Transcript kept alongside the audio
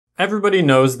Everybody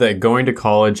knows that going to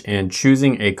college and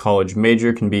choosing a college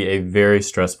major can be a very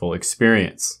stressful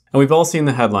experience. And we've all seen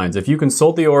the headlines. If you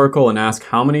consult the Oracle and ask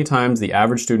how many times the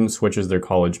average student switches their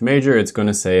college major, it's going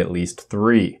to say at least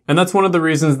 3. And that's one of the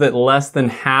reasons that less than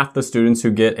half the students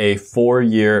who get a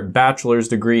 4-year bachelor's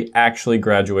degree actually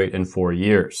graduate in 4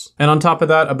 years. And on top of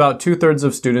that, about 2/3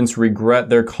 of students regret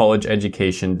their college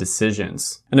education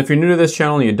decisions. And if you're new to this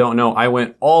channel and you don't know, I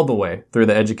went all the way through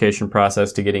the education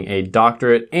process to getting a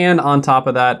doctorate. And on top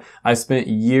of that, I spent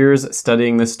years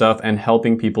studying this stuff and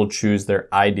helping people choose their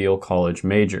ideal college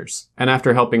major. And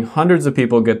after helping hundreds of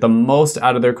people get the most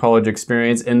out of their college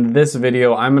experience, in this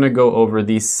video, I'm going to go over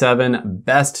the 7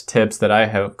 best tips that I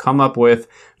have come up with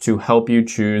to help you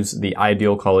choose the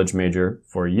ideal college major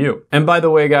for you. And by the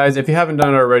way, guys, if you haven't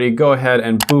done it already, go ahead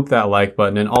and boop that like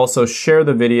button and also share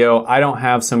the video. I don't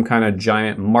have some kind of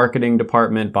giant marketing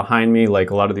department behind me like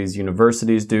a lot of these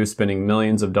universities do, spending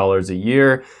millions of dollars a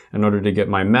year in order to get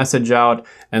my message out.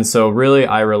 And so really,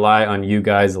 I rely on you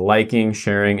guys liking,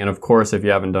 sharing, and of course, if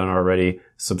you haven't done it already,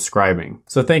 subscribing.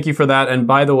 So thank you for that. And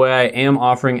by the way, I am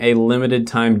offering a limited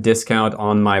time discount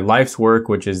on my life's work,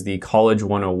 which is the College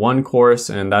 101 course.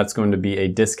 And that's going to be a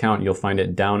discount. You'll find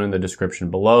it down in the description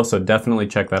below. So definitely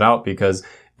check that out because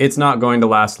it's not going to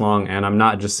last long, and I'm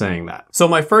not just saying that. So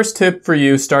my first tip for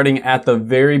you, starting at the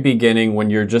very beginning when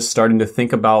you're just starting to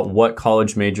think about what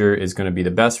college major is going to be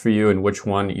the best for you and which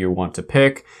one you want to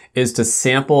pick, is to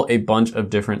sample a bunch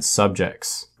of different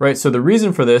subjects. Right? So the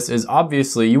reason for this is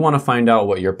obviously you want to find out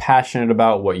what you're passionate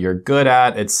about, what you're good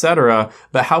at, etc.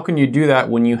 But how can you do that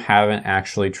when you haven't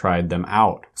actually tried them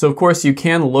out? So of course you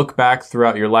can look back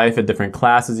throughout your life at different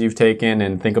classes you've taken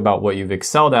and think about what you've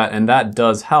excelled at, and that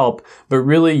does help. But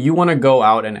really you want to go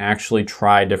out and actually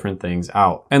try different things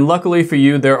out. And luckily for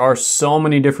you, there are so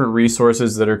many different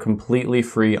resources that are completely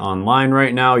free online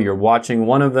right now. You're watching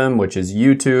one of them, which is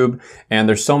YouTube, and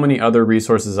there's so many other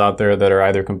resources out there that are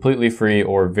either completely free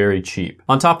or very cheap.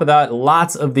 On top of that,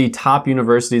 lots of the top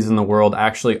universities in the world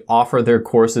actually offer their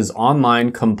courses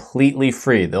online completely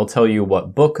free. They'll tell you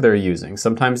what book they're using.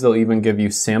 Sometimes they'll even give you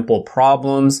sample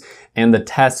problems and the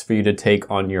tests for you to take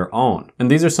on your own.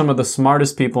 And these are some of the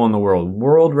smartest people in the world,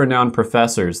 world-renowned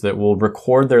professors that will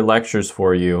record their lectures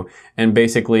for you and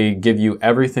basically give you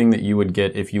everything that you would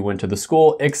get if you went to the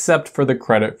school, except for the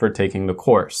credit for taking the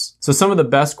course. So some of the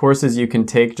best courses you can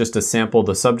take just to sample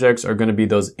the subjects are going to be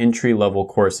those entry-level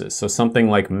courses. So something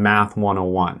like Math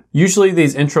 101. Usually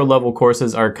these intro-level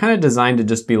courses are kind of designed to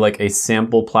just be like a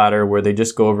sample platter where they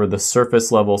just go over the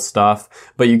surface level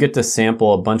stuff, but you get to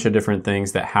sample a bunch of different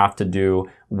things that have to do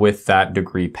with that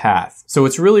degree path. So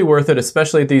it's really worth it,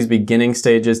 especially at these beginning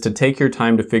stages, to take your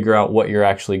time to figure out what you're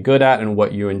actually good at and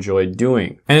what you enjoy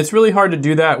doing. And it's really hard to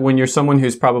do that when you're someone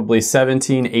who's probably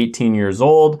 17, 18 years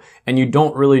old and you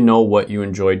don't really know what you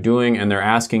enjoy doing, and they're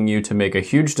asking you to make a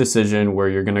huge decision where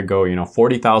you're gonna go,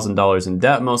 $40,000 in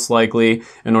debt most likely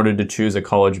in order to choose a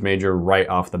college major right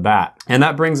off the bat. And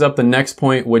that brings up the next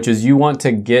point, which is you want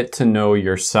to get to know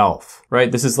yourself,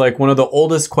 right? This is like one of the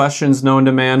oldest questions known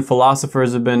to man.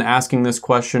 Philosophers have been asking this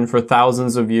question for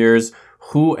thousands of years.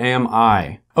 Who am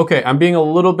I? Okay, I'm being a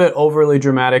little bit overly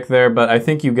dramatic there, but I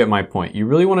think you get my point. You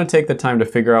really want to take the time to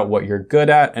figure out what you're good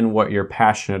at and what you're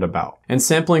passionate about. And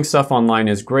sampling stuff online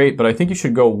is great, but I think you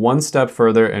should go one step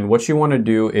further, and what you want to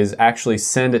do is actually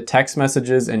send text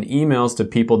messages and emails to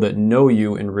people that know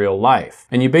you in real life.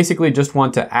 And you basically just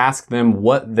want to ask them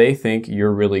what they think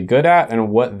you're really good at and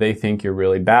what they think you're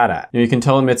really bad at. You can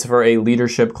tell them it's for a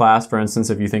leadership class, for instance.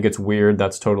 If you think it's weird,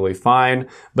 that's totally fine,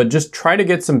 but just try to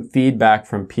get some feedback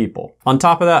from people. On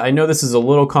top of that, I know this is a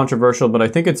little controversial, but I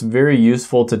think it's very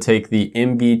useful to take the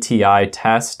MBTI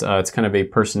test. It's kind of a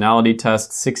personality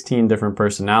test, 16 different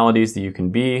personalities that you can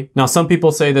be. Now, some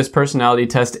people say this personality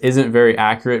test isn't very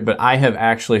accurate, but I have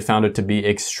actually found it to be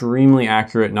extremely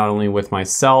accurate, not only with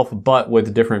myself, but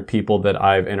with different people that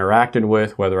I've interacted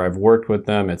with, whether I've worked with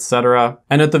them, etc.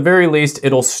 And at the very least,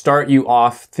 it'll start you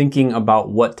off thinking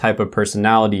about what type of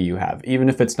personality you have. Even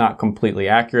if it's not completely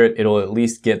accurate, it'll at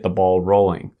least get the ball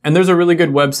rolling. And there's a really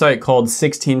good website called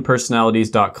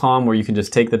 16personalities.com where you can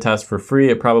just take the test for free.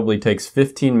 It probably takes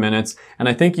 15 minutes, and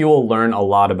I think you will learn a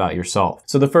lot about yourself.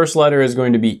 So the first letter is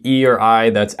going to be E or I,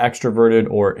 that's extroverted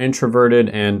or introverted,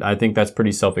 and I think that's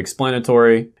pretty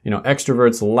self-explanatory.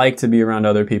 Extroverts like to be around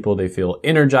other people. They feel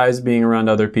energized being around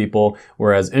other people,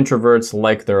 whereas introverts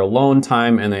like their alone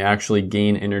time and they actually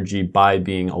gain energy by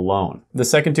being alone. The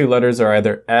second two letters are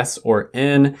either S or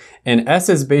N, and S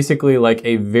is basically like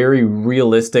a very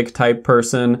realistic type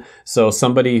person. So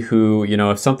somebody who, you know,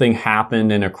 if something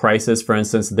happened in a crisis, for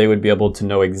instance, they would be able to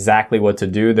know exactly what to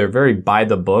do. They're very by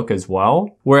the book as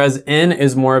well. Whereas N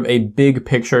is more of a big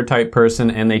picture type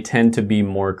person, and they tend to be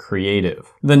more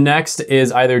creative. The next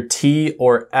is either T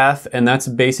or F, and that's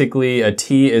basically a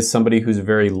T is somebody who's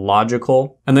very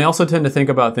logical. And they also tend to think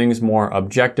about things more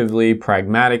objectively,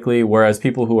 pragmatically, whereas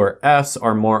people who are Fs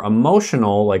are more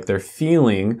emotional, like they're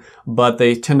feeling, but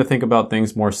they tend to think about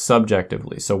things more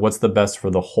subjectively. So what's the best for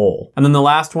the whole? And then the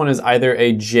last one is either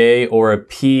a J or a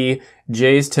P.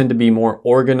 J's tend to be more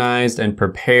organized and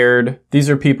prepared. These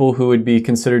are people who would be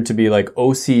considered to be like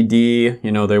OCD.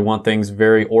 You know, they want things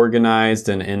very organized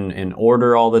and in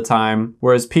order all the time.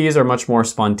 Whereas P's are much more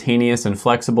spontaneous and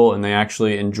flexible, and they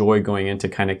actually enjoy going into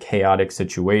kind of chaotic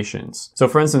situations. So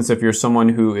for instance, if you're someone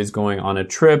who is going on a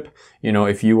trip, you know,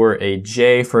 if you were a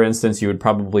J, for instance, you would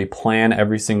probably plan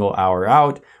every single hour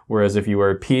out. Whereas if you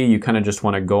were a P, you kind of just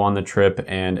want to go on the trip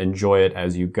and enjoy it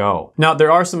as you go. Now, there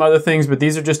are some other things, but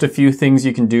these are just a few things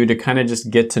you can do to kind of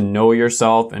just get to know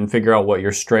yourself and figure out what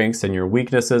your strengths and your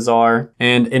weaknesses are.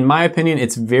 And in my opinion,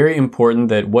 it's very important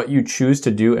that what you choose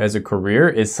to do as a career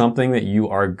is something that you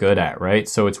are good at, right?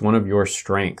 So it's one of your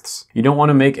strengths. You don't want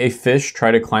to make a fish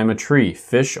try to climb a tree.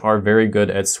 Fish are very good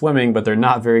at swimming, but they're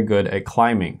not very good at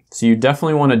climbing. So you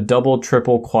definitely want to double,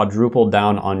 triple, quadruple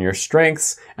down on your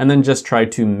strengths, and then just try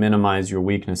to minimize your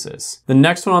weaknesses. The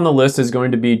next one on the list is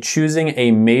going to be choosing a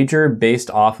major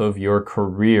based off of your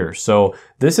career. So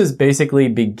this is basically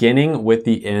beginning with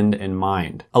the end in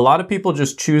mind. A lot of people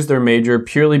just choose their major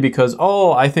purely because,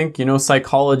 oh, I think, you know,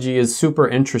 psychology is super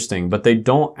interesting, but they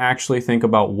don't actually think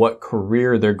about what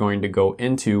career they're going to go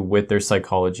into with their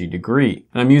psychology degree.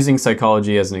 And I'm using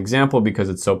psychology as an example because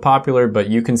it's so popular, but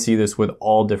you can see this with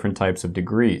all different types of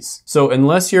degrees. So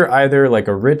unless you're either like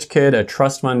a rich kid, a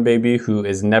trust fund baby who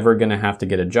is never going to have to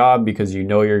get a job because you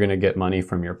know you're going to get money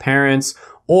from your parents,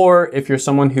 or if you're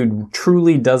someone who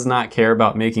truly does not care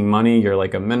about making money, you're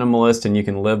like a minimalist and you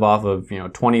can live off of, you know,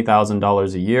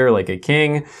 $20,000 a year like a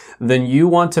king, then you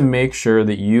want to make sure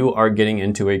that you are getting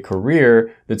into a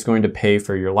career that's going to pay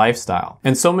for your lifestyle.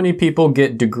 And so many people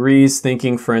get degrees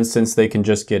thinking, for instance, they can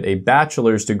just get a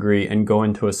bachelor's degree and go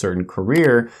into a certain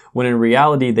career, when in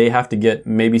reality, they have to get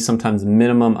maybe sometimes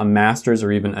minimum a master's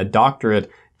or even a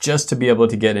doctorate just to be able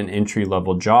to get an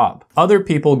entry-level job. Other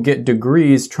people get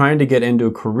degrees trying to get into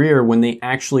a career when they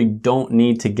actually don't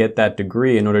need to get that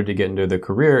degree in order to get into the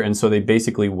career, and so they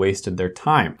basically wasted their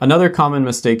time. Another common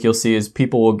mistake you'll see is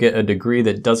people will get a degree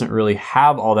that doesn't really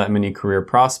have all that many career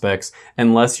prospects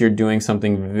unless you're doing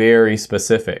something very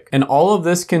specific. And all of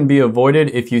this can be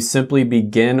avoided if you simply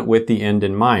begin with the end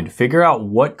in mind. Figure out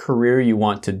what career you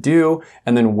want to do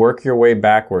and then work your way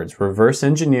backwards. Reverse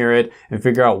engineer it and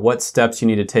figure out what steps you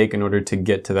need to take in order to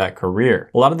get to that career.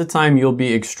 A lot of the time you'll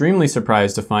be extremely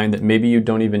surprised to find that maybe you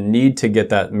don't even need to get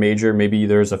that major. Maybe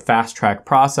there's a fast track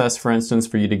process, for instance,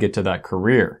 for you to get to that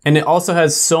career. And it also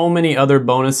has so many other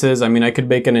bonuses. I mean, I could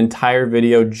make an entire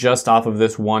video just off of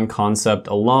this one concept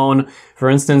alone. For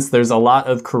instance, there's a lot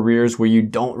of careers where you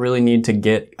don't really need to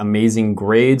get amazing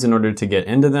grades in order to get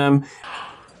into them.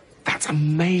 That's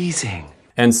amazing.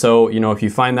 And so, you know, if you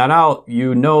find that out,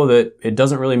 you know that it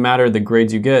doesn't really matter the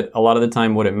grades you get. A lot of the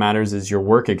time, what it matters is your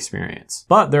work experience.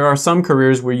 But there are some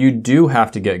careers where you do have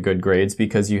to get good grades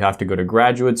because you have to go to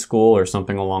graduate school or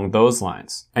something along those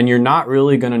lines. And you're not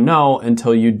really going to know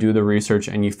until you do the research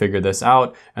and you figure this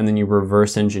out, and then you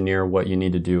reverse engineer what you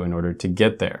need to do in order to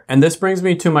get there. And this brings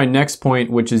me to my next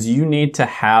point, which is you need to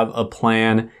have a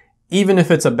plan, even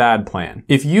if it's a bad plan.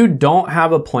 If you don't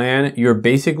have a plan, you're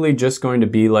basically just going to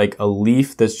be like a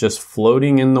leaf that's just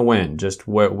floating in the wind. Just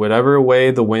whatever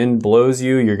way the wind blows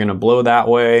you, you're gonna blow that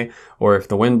way. Or if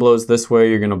the wind blows this way,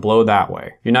 you're gonna blow that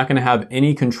way. You're not gonna have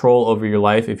any control over your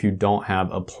life if you don't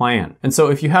have a plan. And so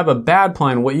if you have a bad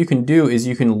plan, what you can do is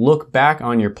you can look back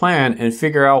on your plan and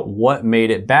figure out what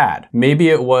made it bad. Maybe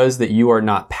it was that you are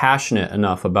not passionate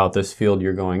enough about this field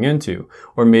you're going into.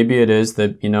 Or maybe it is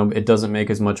that, you know, it doesn't make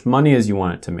as much money as you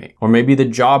want it to make. Or maybe the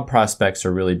job prospects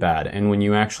are really bad, and when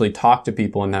you actually talk to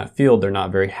people in that field, they're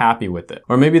not very happy with it.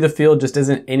 Or maybe the field just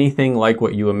isn't anything like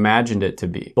what you imagined it to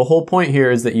be. The whole point here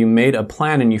is that you made a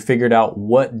plan and you figured out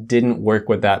what didn't work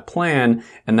with that plan,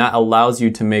 and that allows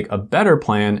you to make a better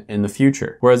plan in the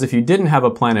future. Whereas if you didn't have a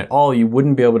plan at all, you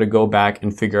wouldn't be able to go back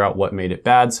and figure out what made it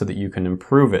bad so that you can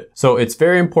improve it. So it's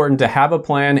very important to have a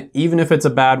plan, even if it's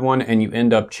a bad one and you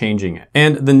end up changing it.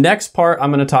 And the next part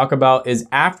I'm going to talk about is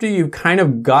after you've kind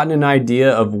of gotten an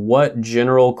idea of what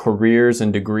general careers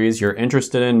and degrees you're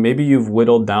interested in. Maybe you've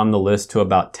whittled down the list to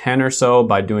about 10 or so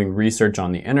by doing research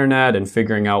on the internet and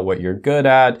figuring out what you're good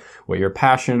at, what you're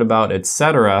passionate about,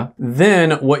 etc.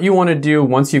 Then what you want to do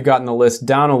once you've gotten the list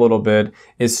down a little bit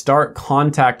is start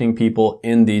contacting people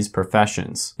in these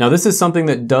professions. Now, this is something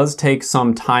that does take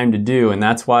some time to do, and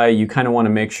that's why you kind of want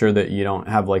to make sure that you don't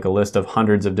have like a list of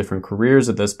hundreds of different careers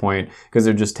at this point, because it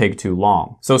would just take too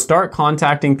long. So start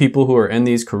contacting people who are in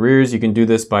these careers. You can do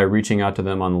this by reaching out to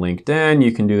them on LinkedIn.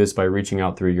 You can do this by reaching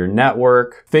out through your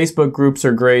network. Facebook groups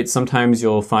are great. Sometimes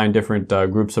you'll find different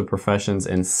groups of professions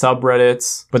in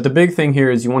subreddits. But the big thing here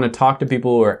is you want to talk to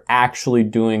people who are actually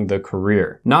doing the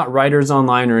career, not writers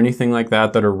online or anything like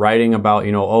that are writing about,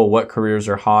 oh, what careers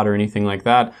are hot or anything like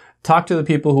that. Talk to the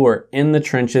people who are in the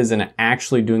trenches and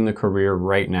actually doing the career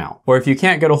right now. Or if you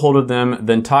can't get a hold of them,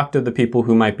 then talk to the people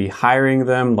who might be hiring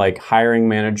them, like hiring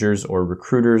managers or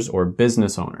recruiters or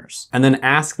business owners. And then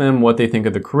ask them what they think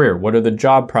of the career. What are the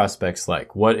job prospects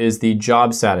like? What is the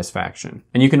job satisfaction?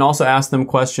 And you can also ask them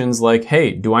questions like,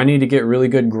 hey, do I need to get really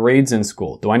good grades in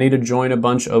school? Do I need to join a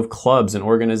bunch of clubs and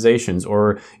organizations?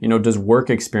 Or, does work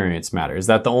experience matter? Is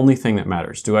that the only thing that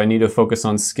matters? Do I need to focus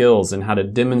on skills and how to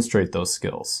demonstrate those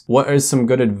skills? What is some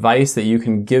good advice that you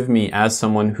can give me as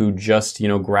someone who just,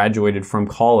 graduated from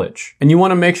college? And you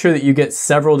want to make sure that you get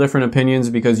several different opinions,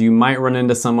 because you might run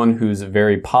into someone who's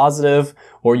very positive,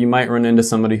 or you might run into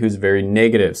somebody who's very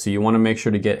negative. So you want to make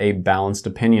sure to get a balanced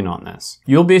opinion on this.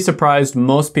 You'll be surprised.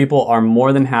 Most people are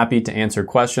more than happy to answer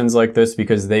questions like this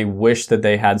because they wish that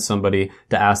they had somebody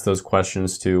to ask those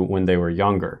questions to when they were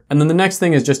younger. And then the next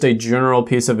thing is just a general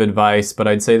piece of advice, but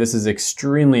I'd say this is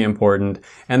extremely important,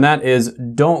 and that is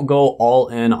don't go all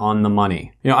in on the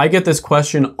money. I get this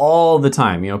question all the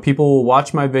time. People will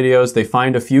watch my videos, they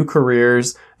find a few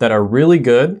careers that are really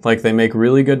good, like they make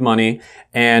really good money,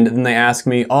 and then they ask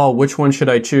me, oh, which one should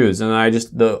I choose? And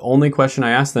the only question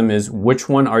I ask them is, which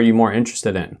one are you more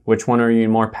interested in? Which one are you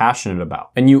more passionate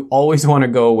about? And you always want to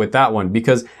go with that one,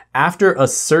 because after a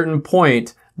certain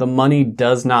point, the money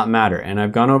does not matter. And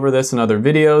I've gone over this in other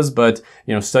videos, but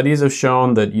studies have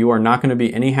shown that you are not going to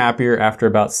be any happier after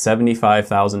about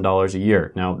 $75,000 a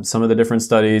year. Now, some of the different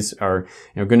studies are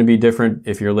going to be different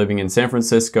if you're living in San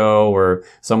Francisco or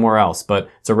somewhere else, but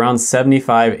it's around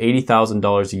 $75,000,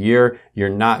 $80,000 a year. You're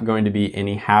not going to be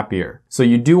any happier. So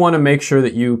you do want to make sure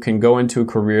that you can go into a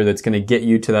career that's going to get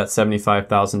you to that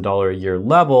 $75,000 a year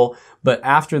level. But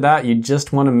after that, you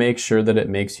just want to make sure that it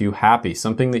makes you happy,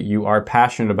 something that you are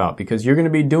passionate about, because you're going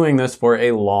to be doing this for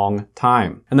a long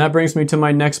time. And that brings me to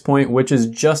my next point, which is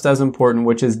just as important,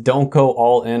 which is don't go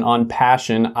all in on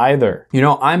passion either.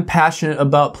 I'm passionate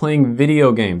about playing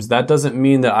video games. That doesn't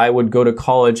mean that I would go to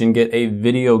college and get a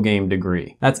video game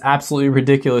degree. That's absolutely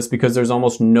ridiculous, because there's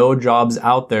almost no jobs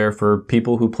out there for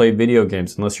people who play video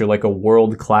games unless you're like a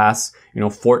world-class,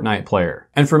 Fortnite player.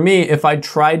 And for me, if I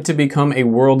tried to become a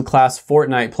world-class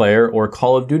Fortnite player or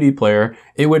Call of Duty player,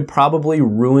 it would probably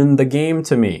ruin the game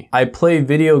to me. I play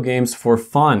video games for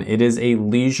fun. It is a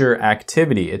leisure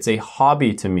activity. It's a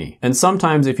hobby to me. And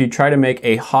sometimes if you try to make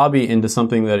a hobby into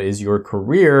something that is your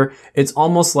career, it's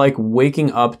almost like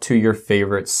waking up to your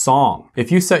favorite song.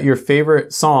 If you set your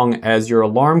favorite song as your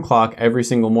alarm clock every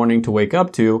single morning to wake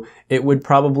up to, it would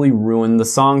probably ruin the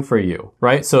song for you,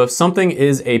 right? So if something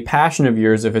is a passion of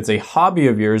yours, if it's a hobby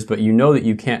of yours, but you know that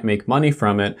you can't make money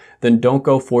from it, then don't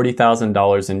go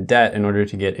 $40,000 in debt in order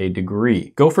to get a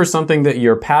degree. Go for something that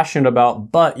you're passionate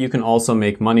about, but you can also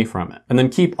make money from it. And then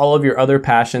keep all of your other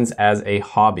passions as a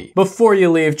hobby. Before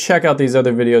you leave, check out these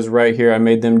other videos right here. I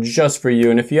made them just for you.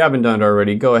 And if you haven't done it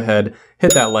already, go ahead,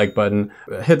 hit that like button,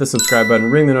 hit the subscribe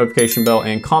button, ring the notification bell,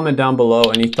 and comment down below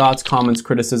any thoughts, comments,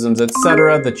 criticisms,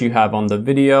 etc. that you have on the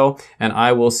video. And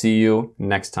I will see you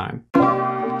next time.